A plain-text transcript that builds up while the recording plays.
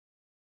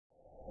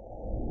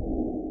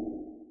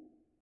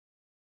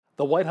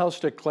The White House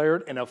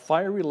declared in a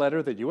fiery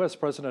letter that U.S.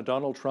 President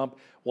Donald Trump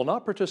will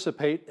not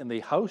participate in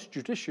the House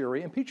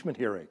Judiciary impeachment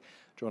hearing.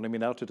 Joining me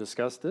now to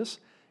discuss this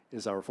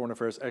is our foreign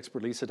affairs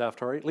expert, Lisa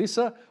Daftari.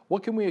 Lisa,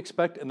 what can we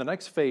expect in the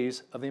next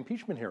phase of the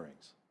impeachment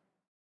hearings?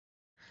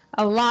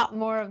 A lot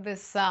more of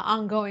this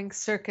ongoing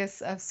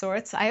circus of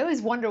sorts. I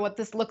always wonder what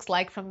this looks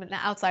like from an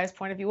outsider's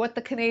point of view. What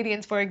the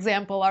Canadians, for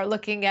example, are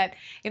looking at,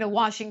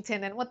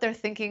 Washington, and what they're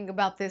thinking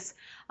about this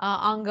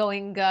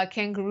ongoing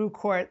kangaroo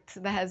court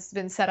that has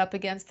been set up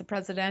against the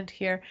president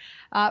here,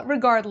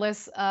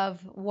 regardless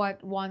of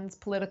what one's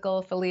political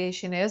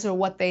affiliation is or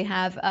what they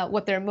have,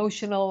 what their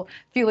emotional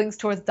feelings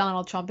towards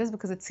Donald Trump is,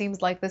 because it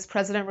seems like this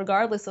president,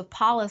 regardless of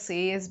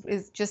policy,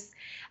 is just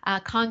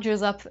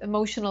conjures up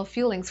emotional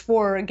feelings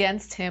for or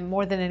against him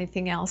more than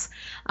anything else.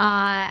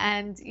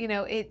 And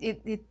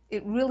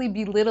it really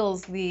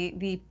belittles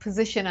the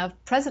position of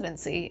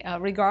presidency,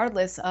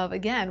 regardless of,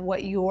 again,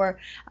 what your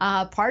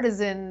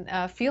partisan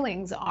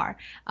feelings are.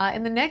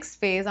 In the next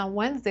phase on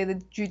Wednesday,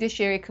 the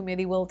Judiciary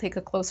Committee will take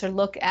a closer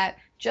look at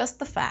just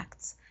the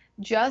facts,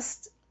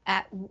 just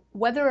at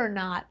whether or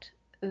not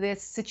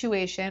this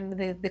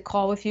situation, the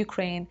call with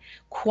Ukraine,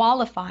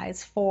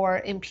 qualifies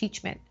for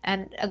impeachment.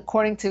 And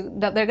according to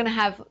that, they're going to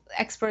have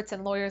experts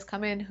and lawyers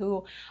come in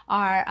who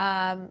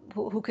are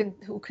who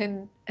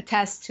can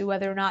attest to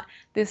whether or not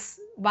this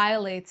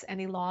violates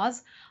any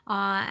laws,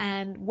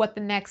 and what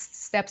the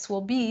next steps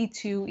will be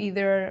to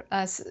either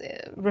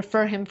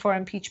refer him for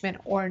impeachment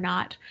or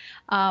not.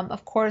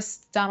 Of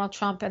course, Donald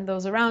Trump and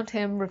those around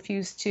him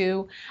refuse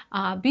to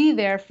be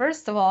there,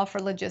 first of all, for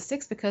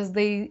logistics, because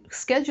they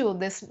scheduled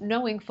this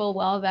knowing full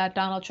well that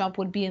Donald Trump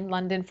would be in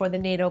London for the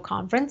NATO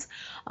conference.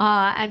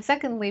 And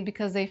secondly,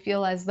 because they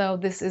feel as though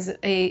this is,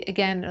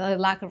 again, a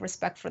lack of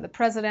respect for the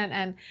president,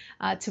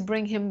 and to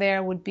bring him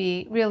there would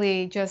be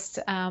really just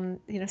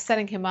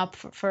setting him up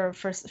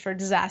for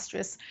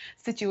disastrous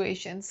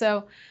situations.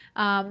 So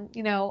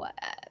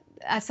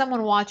as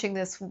someone watching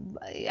this,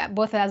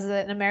 both as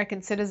an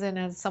American citizen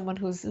and as someone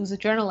who's a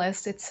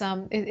journalist, it's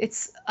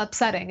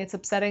upsetting. It's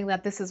upsetting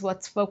that this is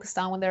what's focused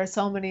on when there are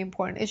so many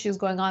important issues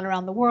going on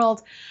around the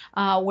world,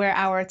 where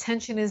our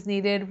attention is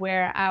needed,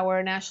 where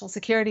our national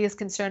security is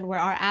concerned, where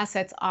our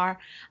assets are,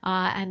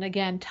 and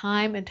again,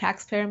 time and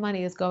taxpayer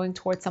money is going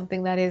towards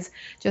something that is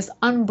just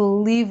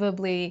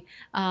unbelievably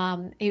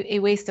a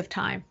waste of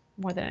time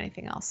more than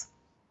anything else.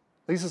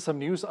 Lisa, some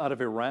news out of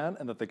Iran,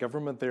 and that the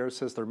government there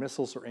says their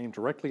missiles are aimed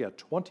directly at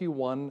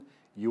 21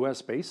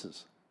 U.S.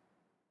 bases.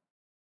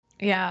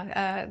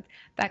 Yeah,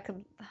 that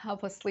could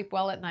help us sleep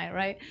well at night,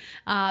 right?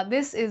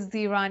 This is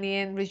the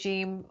Iranian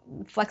regime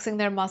flexing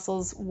their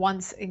muscles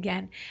once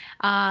again.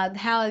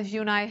 Hal, as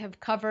you and I have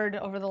covered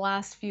over the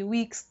last few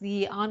weeks,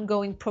 the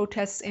ongoing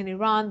protests in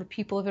Iran, the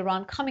people of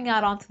Iran coming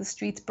out onto the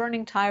streets,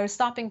 burning tires,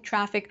 stopping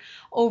traffic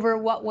over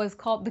what was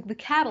called the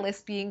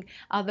catalyst being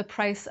the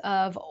price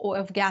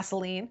of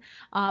gasoline.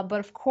 But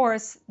of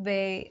course,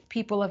 the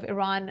people of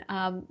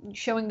Iran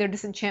showing their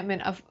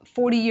disenchantment of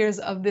 40 years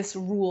of this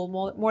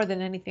rule more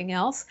than anything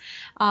else.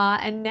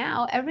 And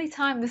now every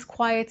time this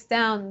quiets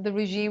down, the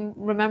regime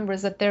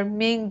remembers that their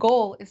main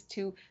goal is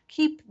to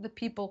keep the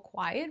people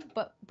quiet,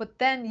 but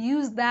then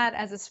use that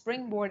as a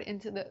springboard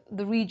into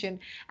the region,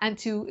 and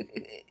to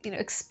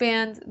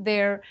expand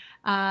their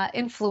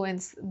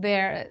influence,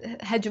 their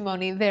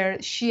hegemony,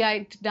 their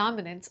Shiite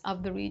dominance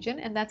of the region.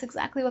 And that's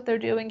exactly what they're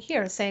doing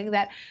here, saying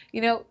that,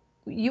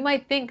 you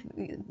might think,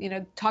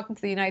 talking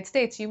to the United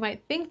States, you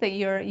might think that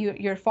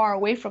you're far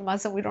away from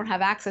us and we don't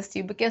have access to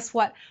you. But guess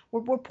what?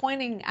 We're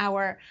pointing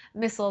our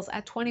missiles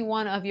at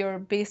 21 of your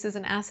bases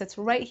and assets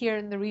right here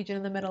in the region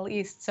in the Middle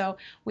East. So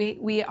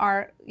we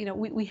are,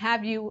 we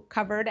have you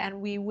covered,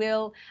 and we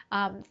will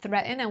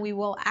threaten and we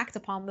will act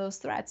upon those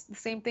threats. The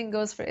same thing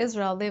goes for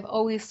Israel. They've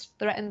always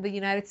threatened the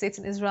United States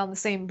and Israel in the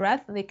same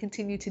breath, and they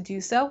continue to do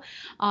so.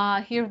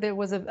 Here there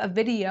was a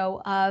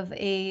video of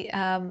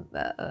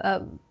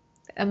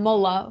a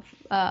mullah,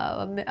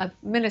 a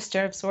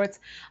minister of sorts,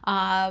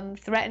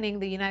 threatening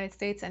the United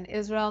States and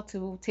Israel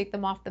to take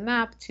them off the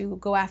map, to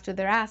go after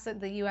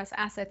the U.S.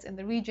 assets in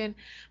the region.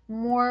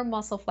 More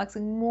muscle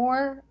flexing,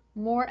 more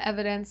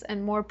evidence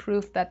and more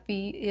proof that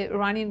the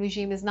Iranian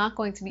regime is not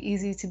going to be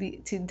easy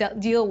to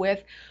deal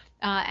with.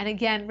 And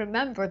again,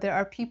 remember, there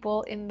are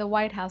people in the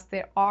White House,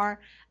 there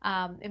are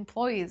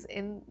employees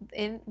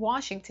in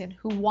Washington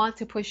who want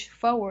to push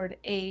forward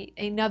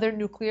another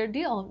nuclear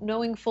deal,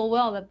 knowing full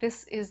well that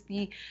this is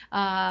the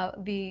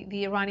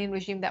Iranian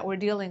regime that we're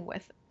dealing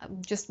with.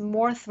 Just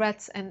more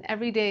threats, and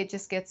every day it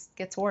just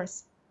gets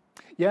worse.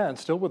 Yeah, and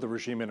still with the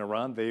regime in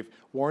Iran, they've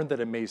warned that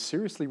it may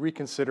seriously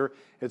reconsider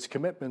its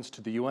commitments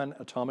to the UN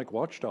atomic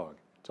watchdog.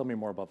 Tell me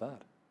more about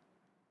that.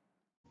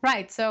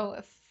 Right.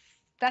 So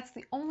that's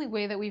the only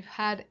way that we've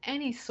had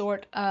any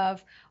sort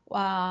of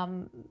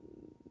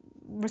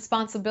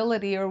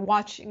responsibility or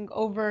watching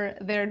over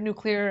their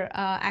nuclear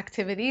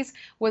activities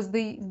was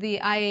the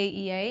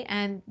IAEA,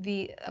 and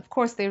of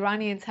course the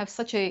Iranians have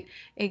such a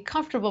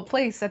comfortable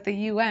place at the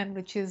UN,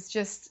 which is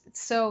just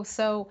so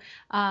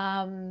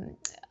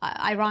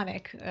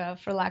ironic,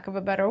 for lack of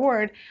a better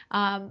word,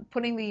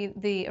 putting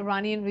the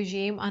Iranian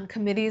regime on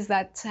committees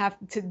that have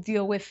to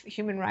deal with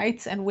human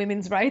rights and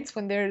women's rights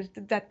when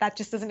that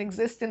just doesn't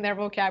exist in their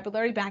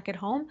vocabulary back at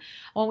home.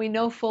 When we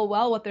know full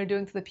well what they're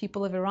doing to the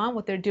people of Iran,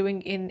 what they're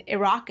doing in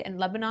Iraq and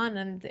Lebanon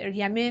and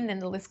Yemen,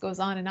 and the list goes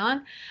on and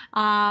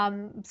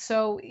on.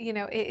 So,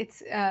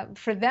 it's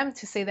for them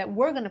to say that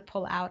we're going to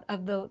pull out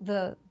of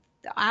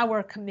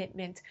our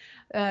commitment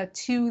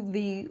to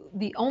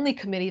the only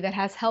committee that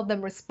has held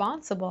them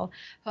responsible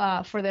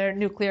for their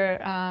nuclear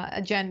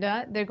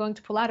agenda. They're going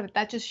to pull out of it.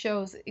 That just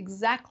shows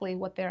exactly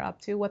what they're up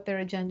to, what their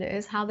agenda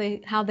is, how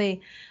they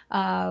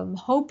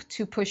hope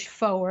to push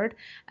forward.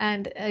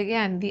 And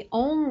again, the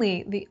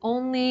only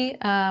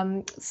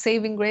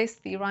saving grace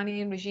the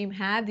Iranian regime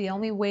had, the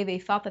only way they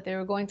thought that they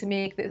were going to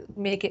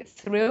make it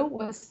through,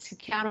 was to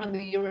count on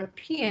the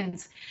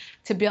Europeans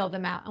to bail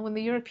them out. And when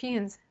the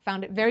Europeans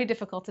found it very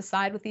difficult to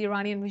side with the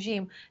Iranian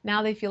regime,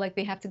 now they feel like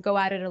they have to go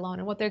at it alone.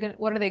 And what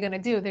are they going to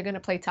do? They're going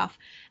to play tough,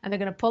 and they're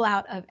going to pull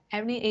out of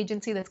any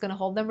agency that's going to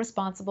hold them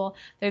responsible.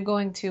 They're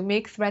going to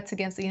make threats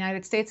against the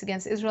United States,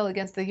 against Israel,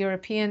 against the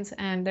Europeans,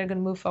 and they're going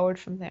to move forward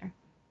from there.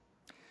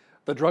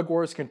 The drug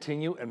wars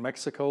continue in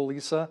Mexico,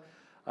 Lisa.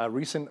 A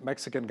recent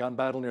Mexican gun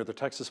battle near the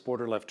Texas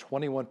border left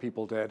 21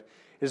 people dead.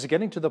 Is it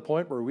getting to the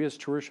point where we as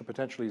tourists should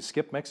potentially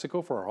skip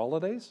Mexico for our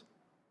holidays?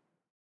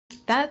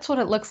 That's what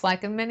it looks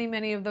like, and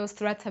many of those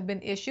threats have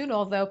been issued,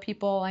 although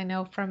people I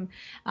know from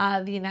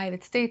the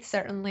United States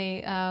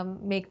certainly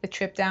make the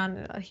trip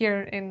down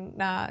here in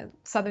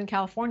Southern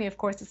California. Of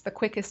course, it's the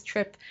quickest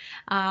trip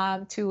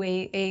to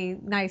a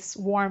nice,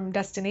 warm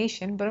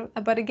destination.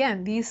 But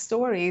again, these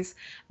stories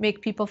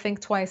make people think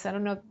twice. I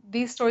don't know,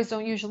 these stories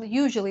don't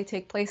usually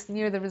take place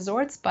near the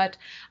resorts, but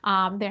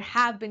there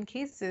have been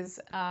cases,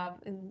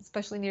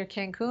 especially near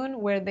Cancun,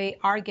 where they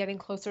are getting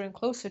closer and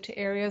closer to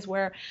areas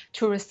where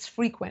tourists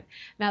frequent.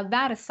 Now,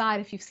 that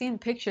aside, if you've seen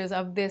pictures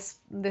of this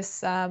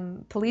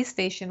police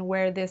station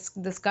where this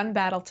gun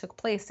battle took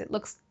place, it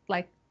looks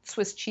like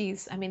Swiss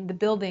cheese. I mean, the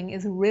building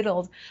is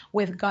riddled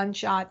with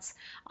gunshots,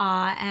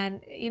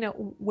 and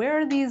where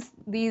are these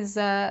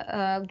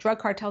drug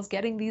cartels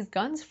getting these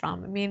guns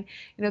from? I mean,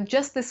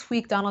 just this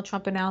week, Donald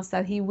Trump announced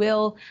that he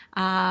will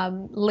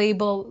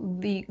label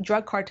the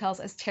drug cartels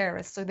as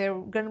terrorists, so they're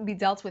going to be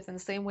dealt with in the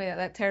same way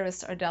that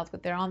terrorists are dealt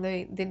with. They're on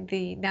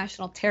the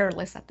national terror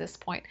list at this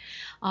point.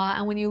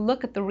 And when you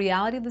look at the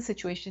reality of the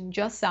situation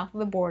just south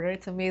of the border,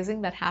 it's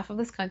amazing that half of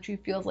this country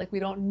feels like we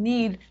don't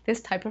need this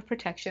type of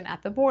protection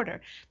at the border.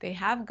 They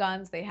have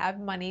guns, they have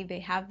money, they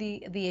have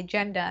the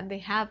agenda, and they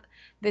have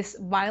this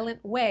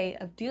violent way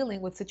of dealing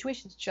with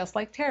situations just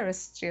like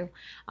terrorists do.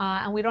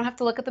 And we don't have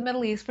to look at the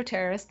Middle East for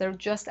terrorists. They're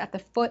just at the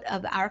foot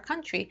of our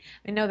country.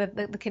 I know that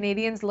the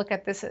Canadians look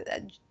at this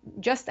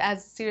just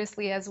as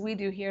seriously as we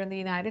do here in the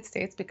United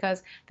States,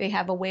 because they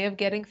have a way of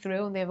getting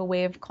through, and they have a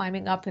way of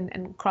climbing up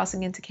and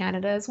crossing into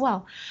Canada as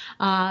well.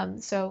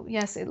 So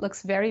yes, it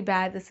looks very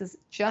bad. This is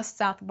just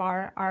south of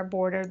our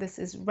border. This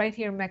is right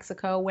here in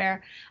Mexico,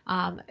 where,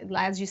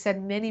 as you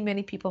said,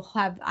 many people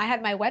have. I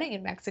had my wedding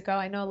in Mexico.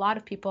 I know a lot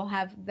of people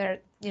have their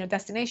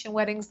destination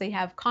weddings. They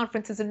have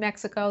conferences in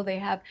Mexico. They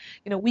have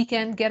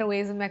weekend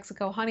getaways in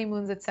Mexico,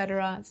 honeymoons,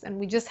 etc. And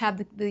we just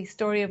have the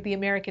story of the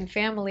American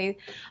family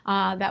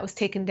that was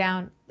taken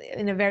down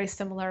in a very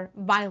similar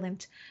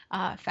violent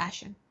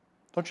fashion.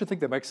 Don't you think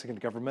the Mexican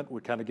government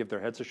would kind of give their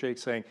heads a shake,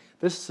 saying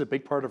this is a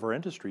big part of our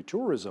industry,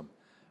 tourism?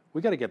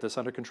 We got to get this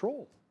under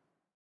control.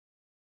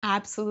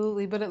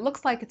 Absolutely, but it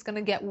looks like it's going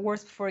to get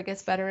worse before it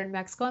gets better in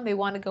Mexico, and they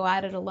want to go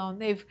at it alone.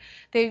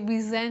 They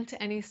resent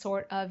any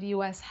sort of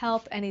U.S.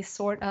 help, any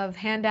sort of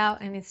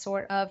handout, any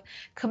sort of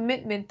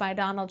commitment by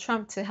Donald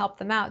Trump to help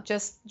them out.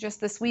 Just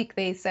this week,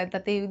 they said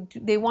that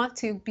they want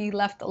to be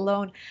left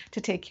alone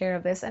to take care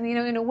of this. And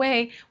in a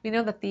way, we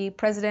know that the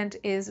president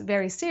is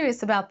very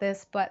serious about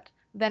this, but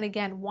then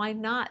again, why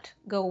not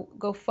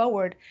go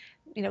forward?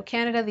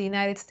 Canada, the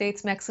United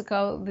States,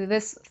 Mexico,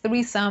 this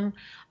threesome,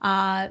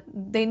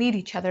 they need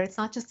each other. It's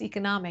not just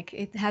economic.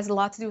 It has a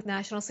lot to do with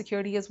national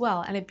security as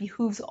well. And it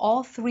behooves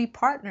all three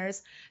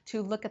partners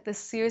to look at this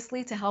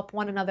seriously, to help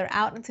one another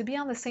out, and to be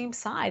on the same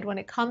side when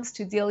it comes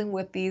to dealing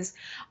with these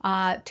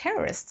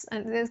terrorists.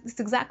 And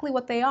it's exactly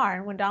what they are.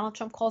 And when Donald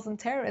Trump calls them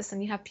terrorists,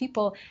 and you have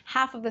people,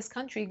 half of this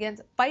country,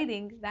 against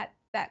fighting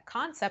that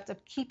concept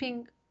of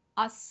keeping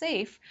us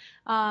safe,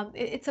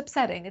 it's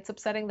upsetting. It's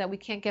upsetting that we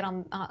can't get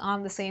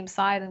on the same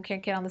side and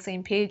can't get on the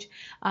same page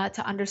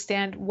to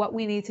understand what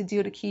we need to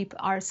do to keep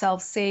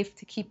ourselves safe,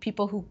 to keep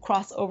people who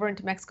cross over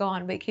into Mexico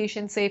on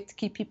vacation safe, to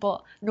keep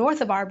people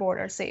north of our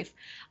border safe.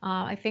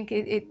 I think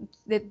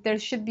there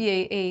should be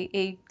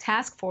a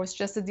task force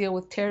just to deal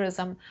with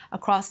terrorism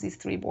across these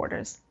three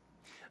borders.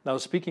 Now,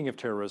 speaking of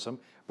terrorism,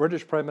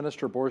 British Prime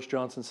Minister Boris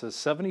Johnson says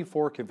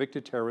 74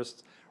 convicted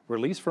terrorists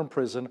released from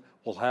prison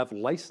will have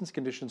license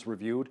conditions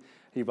reviewed.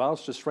 He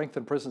vows to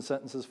strengthen prison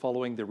sentences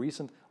following the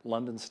recent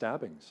London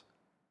stabbings.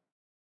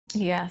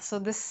 Yeah, so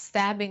this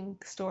stabbing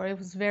story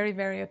was very,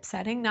 very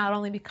upsetting, not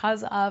only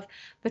because of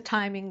the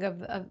timing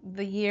of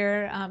the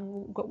year,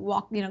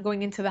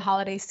 going into the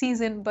holiday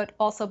season, but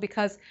also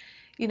because,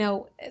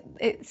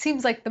 it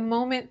seems like the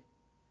moment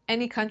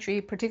any country,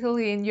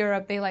 particularly in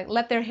Europe, they like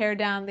let their hair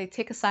down, they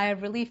take a sigh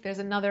of relief. There's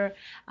another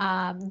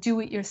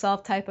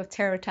do-it-yourself type of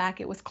terror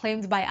attack. It was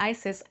claimed by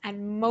ISIS,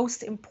 and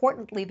most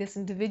importantly, this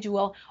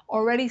individual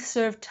already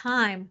served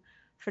time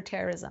for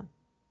terrorism.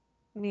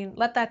 I mean,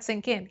 let that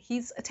sink in.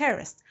 He's a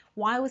terrorist.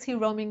 Why was he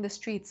roaming the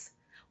streets?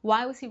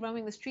 Why was he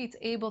roaming the streets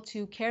able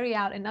to carry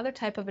out another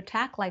type of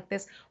attack like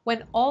this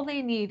when all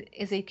they need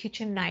is a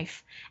kitchen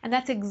knife? And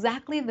that's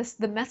exactly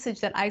the message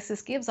that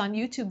ISIS gives on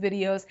YouTube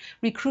videos,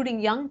 recruiting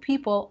young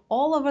people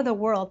all over the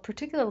world,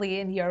 particularly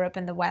in Europe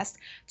and the West,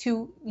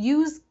 to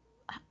use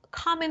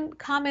common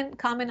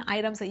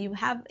items that you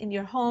have in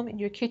your home, in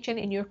your kitchen,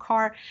 in your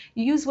car.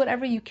 You use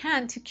whatever you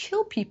can to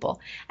kill people,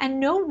 and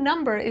no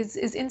number is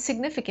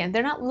insignificant.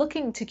 They're not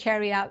looking to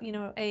carry out,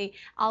 a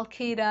Al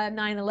Qaeda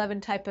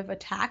 9/11 type of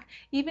attack.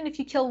 Even if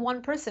you kill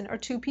one person or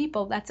two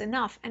people, that's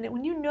enough. And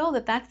when you know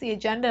that that's the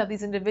agenda of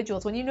these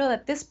individuals, when you know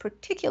that this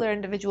particular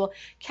individual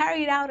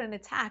carried out an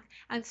attack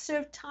and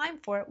served time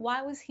for it,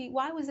 why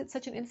was it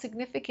such an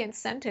insignificant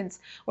sentence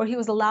where he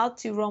was allowed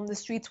to roam the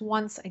streets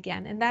once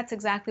again? And that's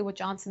exactly what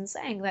Johnson's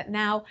saying, that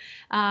now,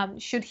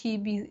 should he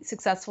be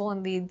successful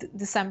in the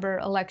December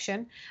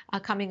election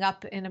coming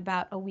up in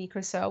about a week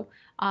or so,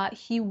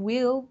 he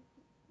will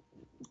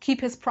keep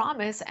his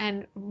promise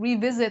and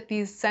revisit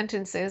these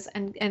sentences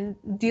and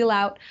deal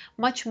out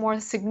much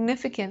more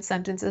significant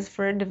sentences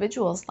for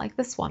individuals like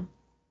this one.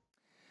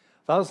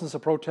 Thousands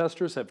of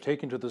protesters have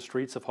taken to the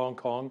streets of Hong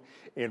Kong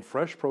in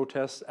fresh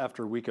protests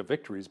after a week of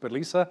victories. But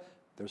Lisa,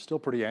 they're still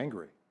pretty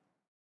angry.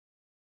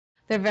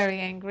 They're very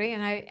angry,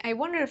 and I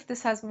wonder if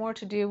this has more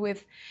to do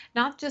with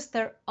not just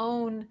their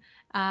own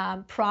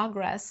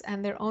progress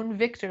and their own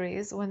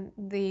victories. When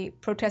the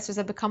protesters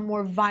have become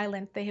more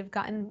violent, they have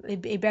gotten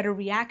a better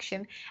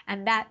reaction,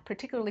 and that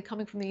particularly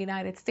coming from the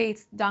United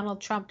States.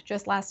 Donald Trump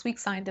just last week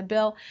signed a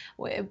bill,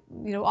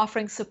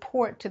 offering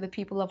support to the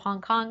people of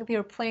Hong Kong. They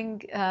were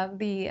playing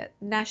the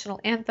national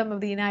anthem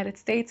of the United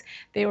States.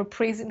 They were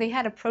praising. They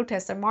had a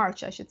protest, a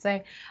march, I should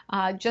say,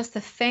 just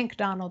to thank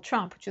Donald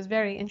Trump, which is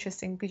very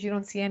interesting because you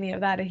don't see any of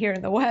that here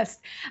in the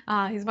West.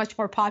 He's much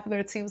more popular,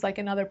 it seems like,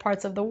 in other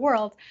parts of the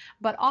world.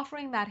 But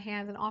offering that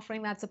hand and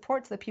offering that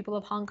support to the people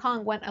of Hong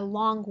Kong went a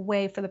long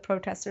way for the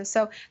protesters.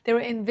 So they were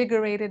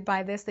invigorated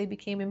by this. They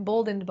became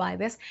emboldened by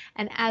this.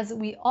 And as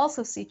we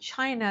also see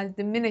China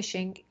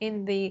diminishing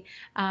in the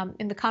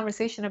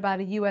conversation about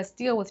a U.S.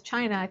 deal with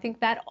China, I think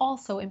that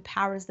also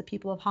empowers the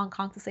people of Hong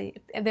Kong to say,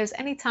 if there's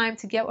any time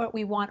to get what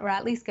we want, or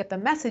at least get the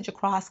message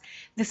across,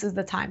 this is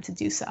the time to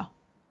do so.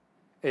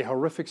 A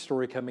horrific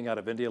story coming out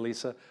of India,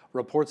 Lisa.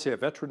 Reports say a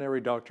veterinary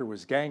doctor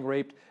was gang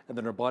raped and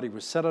then her body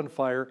was set on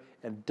fire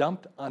and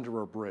dumped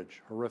under a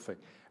bridge. Horrific.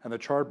 And the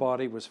charred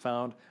body was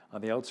found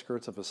on the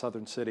outskirts of a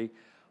southern city.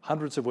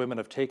 Hundreds of women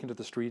have taken to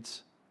the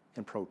streets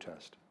in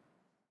protest.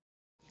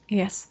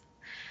 Yes.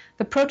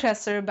 The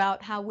protests are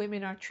about how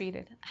women are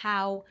treated,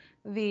 how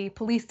the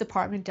police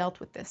department dealt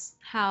with this,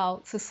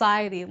 how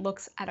society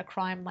looks at a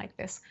crime like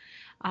this.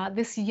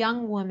 This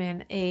young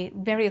woman, a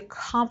very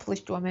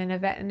accomplished woman, a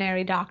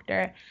veterinary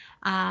doctor,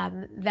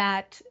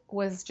 that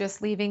was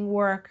just leaving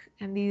work,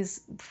 and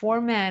these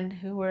four men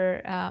who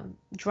were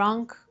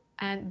drunk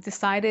and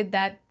decided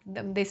that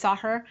they saw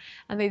her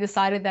and they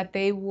decided that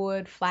they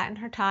would flatten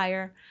her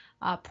tire,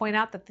 point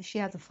out that she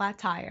has a flat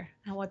tire.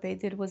 And what they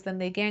did was then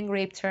they gang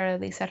raped her,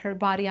 they set her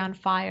body on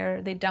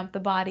fire, they dumped the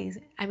bodies.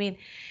 I mean,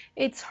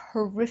 it's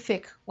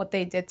horrific what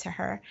they did to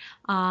her.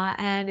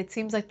 And it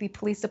seems like the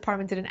police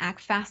department didn't act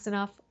fast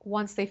enough.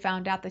 Once they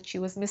found out that she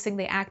was missing,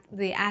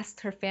 they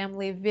asked her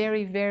family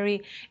very,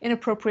 very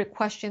inappropriate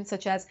questions,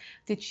 such as,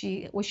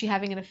 was she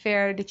having an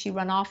affair? Did she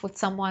run off with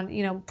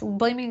someone?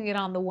 Blaming it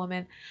on the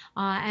woman.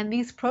 And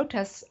these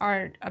protests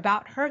are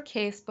about her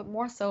case, but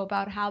more so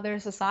about how their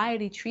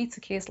society treats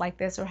a case like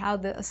this, or how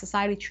the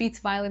society treats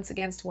violence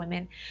against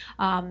women,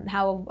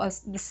 how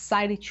the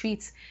society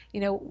treats,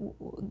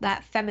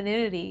 that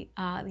femininity,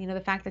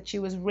 the fact that she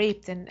was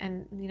raped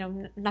and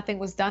nothing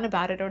was done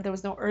about it, or there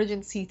was no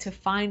urgency to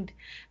find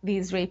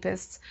these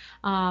rapists.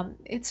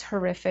 It's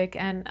horrific,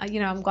 and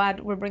I'm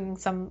glad we're bringing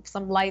some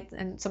light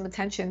and some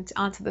attention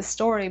onto this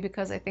story,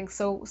 because I think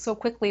so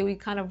quickly we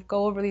kind of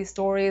go over these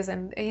stories,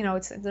 and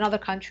it's another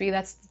country,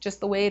 that's just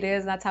the way it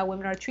is, that's how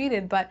women are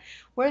treated. But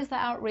where's the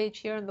outrage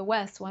here in the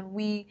West when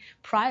we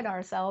pride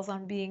ourselves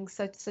on being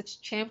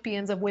such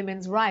champions of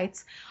women's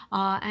rights?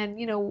 And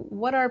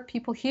what are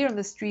people here in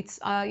the streets?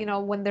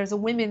 When there's a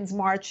women's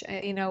march,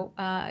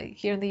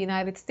 here in the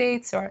United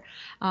States, or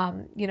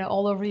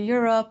all over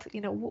Europe,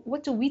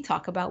 what do we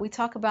talk about? We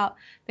talk about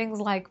things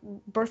like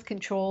birth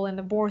control and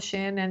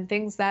abortion and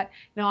things that,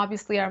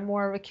 obviously are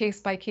more of a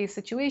case-by-case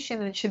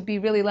situation and should be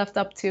really left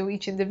up to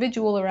each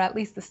individual or at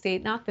least the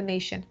state, not the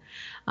nation.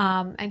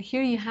 And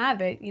here you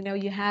have it.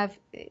 You have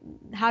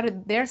how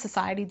did their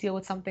society deal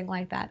with something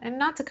like that? And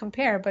not to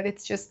compare, but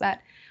it's just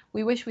that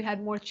we wish we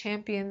had more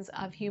champions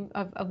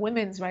of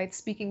women's rights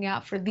speaking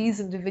out for these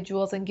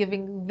individuals and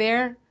giving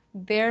their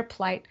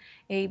plight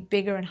a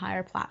bigger and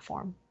higher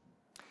platform.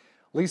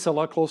 Lisa, a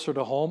lot closer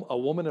to home, a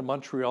woman in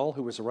Montreal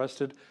who was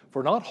arrested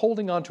for not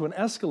holding onto an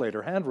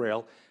escalator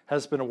handrail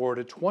has been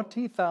awarded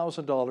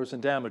 $20,000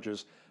 in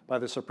damages by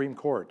the Supreme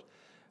Court.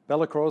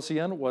 Bella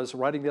Crozian was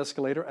riding the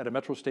escalator at a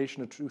metro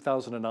station in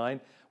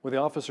 2009 when the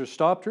officer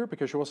stopped her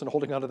because she wasn't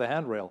holding onto the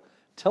handrail.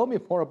 Tell me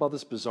more about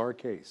this bizarre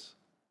case.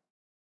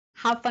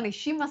 How funny.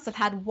 She must have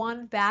had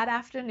one bad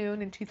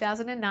afternoon in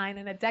 2009,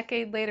 and a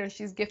decade later,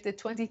 she's gifted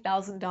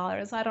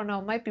 $20,000. I don't know,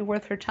 it might be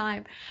worth her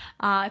time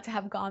to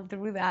have gone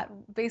through that.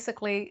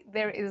 Basically,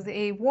 there is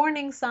a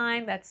warning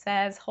sign that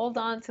says, hold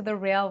on to the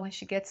rail when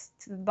she gets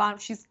to the bottom.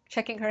 She's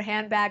checking her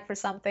handbag for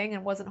something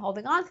and wasn't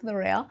holding on to the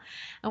rail.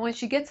 And when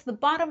she gets to the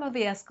bottom of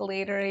the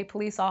escalator, a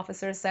police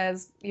officer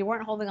says, you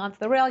weren't holding on to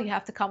the rail, you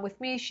have to come with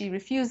me. She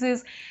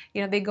refuses.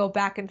 They go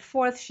back and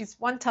forth. She's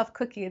one tough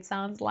cookie, it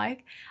sounds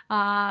like.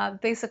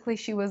 Basically,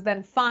 she was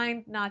then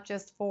fined not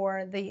just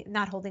for the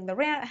not holding the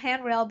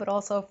handrail, but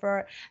also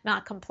for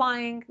not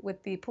complying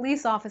with the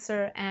police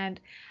officer. And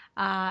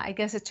I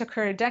guess it took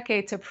her a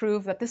decade to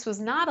prove that this was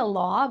not a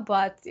law,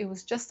 but it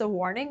was just a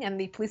warning, and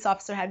the police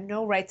officer had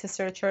no right to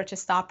search her, to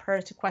stop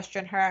her, to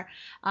question her,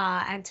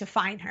 and to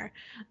fine her.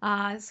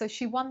 So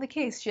she won the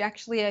case. She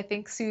actually, I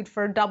think, sued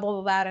for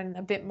double that and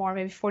a bit more,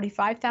 maybe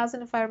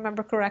 $45,000 if I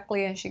remember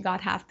correctly, and she got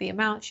half the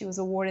amount. She was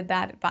awarded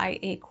that by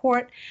a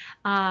court,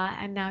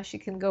 and now she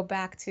can go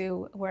back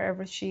to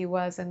wherever she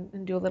was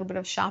and do a little bit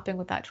of shopping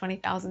with that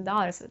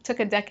 $20,000. It took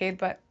a decade,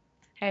 but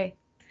hey.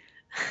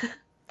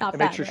 Not and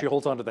bad, make sure right? she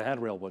holds onto the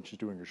handrail when she's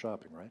doing her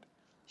shopping, right?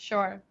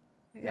 Sure.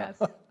 Yes.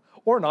 Yeah.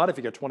 Or not if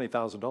you get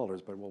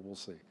 $20,000, but we'll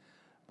see.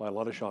 Buy a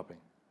lot of shopping.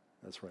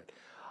 That's right.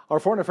 Our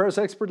foreign affairs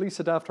expert,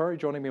 Lisa Daftari,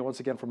 joining me once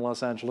again from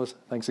Los Angeles.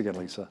 Thanks again,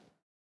 Lisa.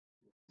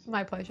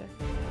 My pleasure.